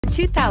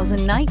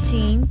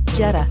2019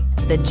 Jetta.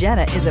 The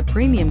Jetta is a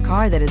premium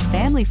car that is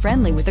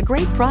family-friendly with a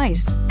great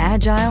price,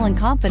 agile and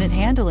confident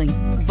handling.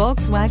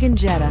 Volkswagen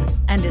Jetta,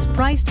 and is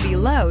priced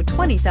below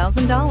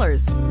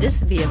 $20,000.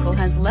 This vehicle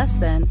has less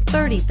than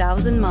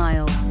 30,000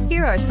 miles.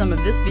 Here are some of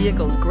this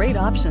vehicle's great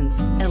options: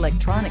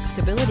 electronic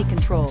stability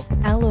control,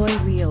 alloy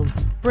wheels,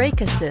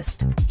 brake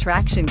assist,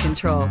 traction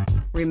control,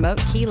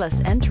 remote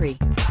keyless entry,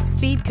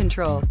 speed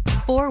control,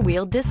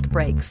 four-wheel disc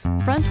brakes,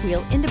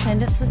 front-wheel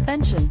independent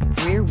suspension,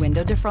 rear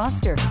window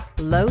defroster,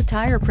 low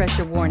tire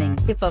pressure warning.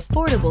 If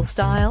affordable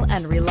style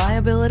and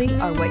reliability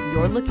are what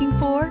you're looking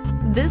for,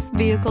 this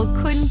vehicle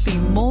couldn't be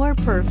more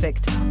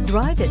perfect.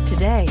 Drive it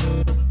today.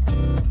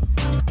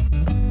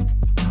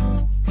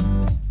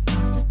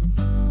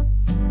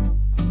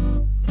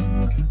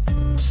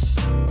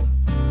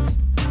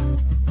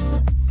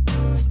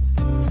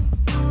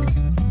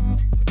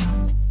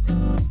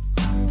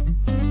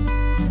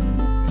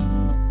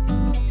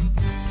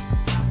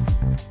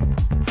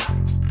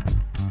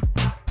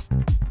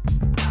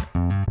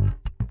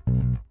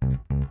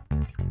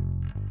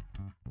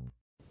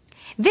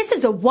 This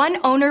is a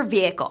one-owner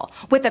vehicle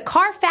with a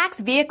Carfax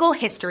Vehicle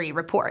History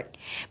Report.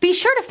 Be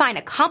sure to find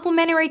a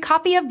complimentary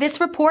copy of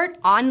this report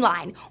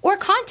online or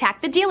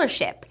contact the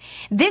dealership.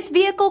 This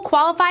vehicle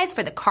qualifies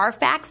for the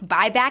Carfax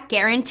Buyback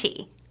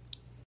Guarantee.